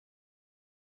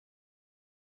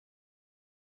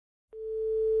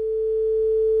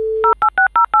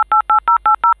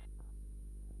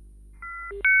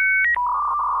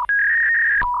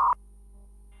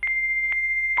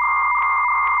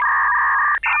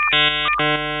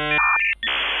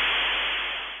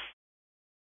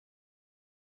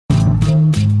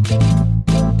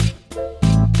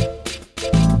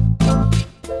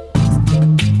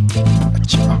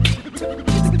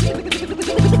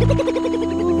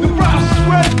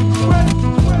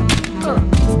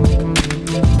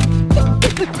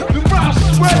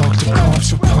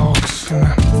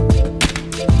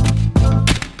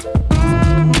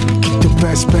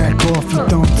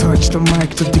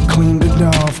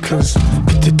cause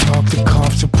get to talk to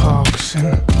cops or parks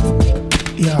and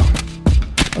yeah.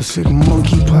 I said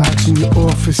monkeypox in your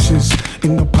offices,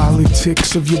 in the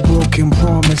politics of your broken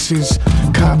promises.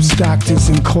 Cops, doctors,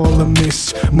 and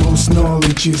columnists, most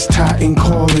knowledge is taught in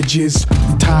colleges.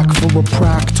 Talk for a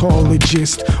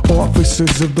proctologist,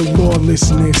 officers of the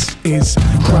lawlessness is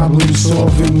problem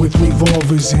solving with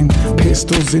revolvers and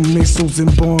pistols and missiles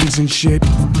and bombs and shit.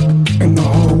 And the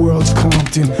whole world's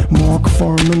Compton, Mark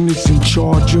Furman is in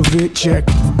charge of it, check.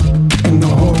 And the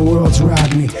whole world's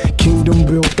Rodney, kingdom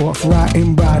built off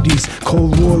rotten bodies.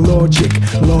 Cold War logic,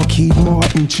 Lockheed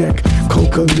Martin, check.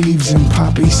 Coca leaves and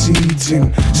poppy seeds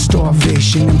and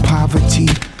starvation and poverty.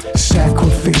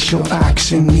 Sacrificial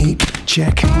oxen meat,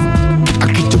 check.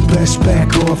 I get the best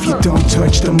back off, you don't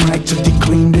touch the mic till they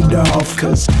cleaned it off.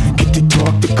 Cause get to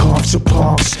talk to coughs or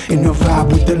parks in a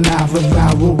vibe with the live of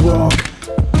ViralRock.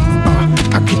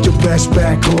 I get the best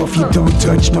back off, you don't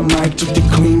touch the mic till they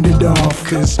cleaned it off.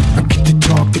 Cause I get to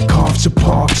talk to coughs or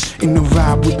parks in the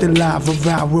vibe with the live of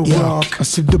ViralRock. I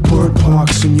said the bird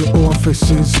parks in your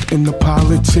offices, in the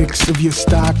politics of your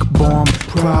stock bomb.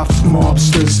 Profs,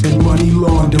 mobsters, and money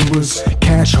launderers,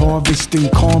 cash harvesting,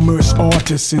 commerce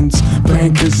artisans,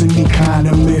 bankers and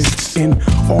economists, and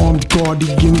armed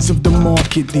guardians of the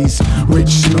market. These rich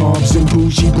snobs and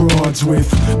bougie broads with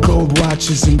gold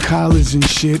watches and collars and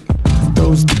shit.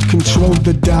 Those that control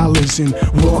the dollars and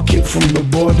rocket from the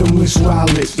bottomless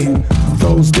wallet, and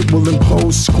those that will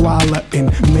impose squalor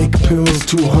and make pills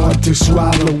too hard to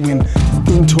swallow, and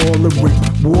intolerant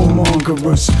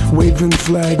warmongers waving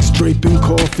flags, draping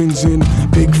coffins in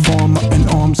big pharma and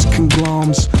arms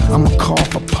conglomerates. I'ma call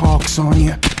for parks on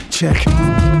ya, check.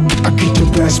 I get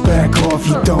the best back off,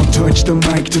 you don't touch the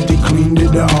mic till they cleaned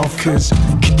it off. Cause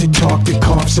get to talk to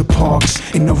coughs or parks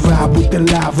in the vibe with the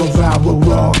live of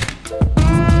ViralRock.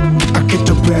 I get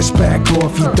the best back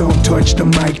off, you don't touch the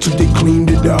mic till they cleaned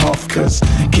it off. Cause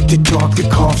get to talk to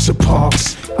coughs or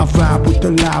parks, I vibe with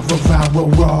the live of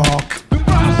ViralRock.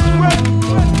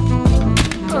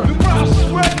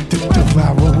 The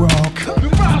ViralRock.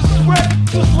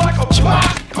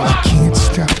 I can't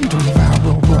stop the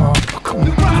ViralRock. Come on.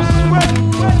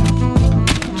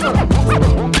 The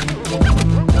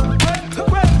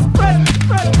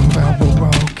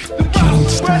ViralRock. Can't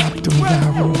stop the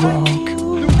ViralRock.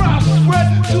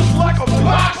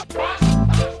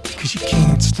 Cause you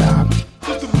can't stop.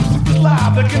 Cause the music is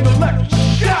live like an electric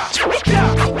shock.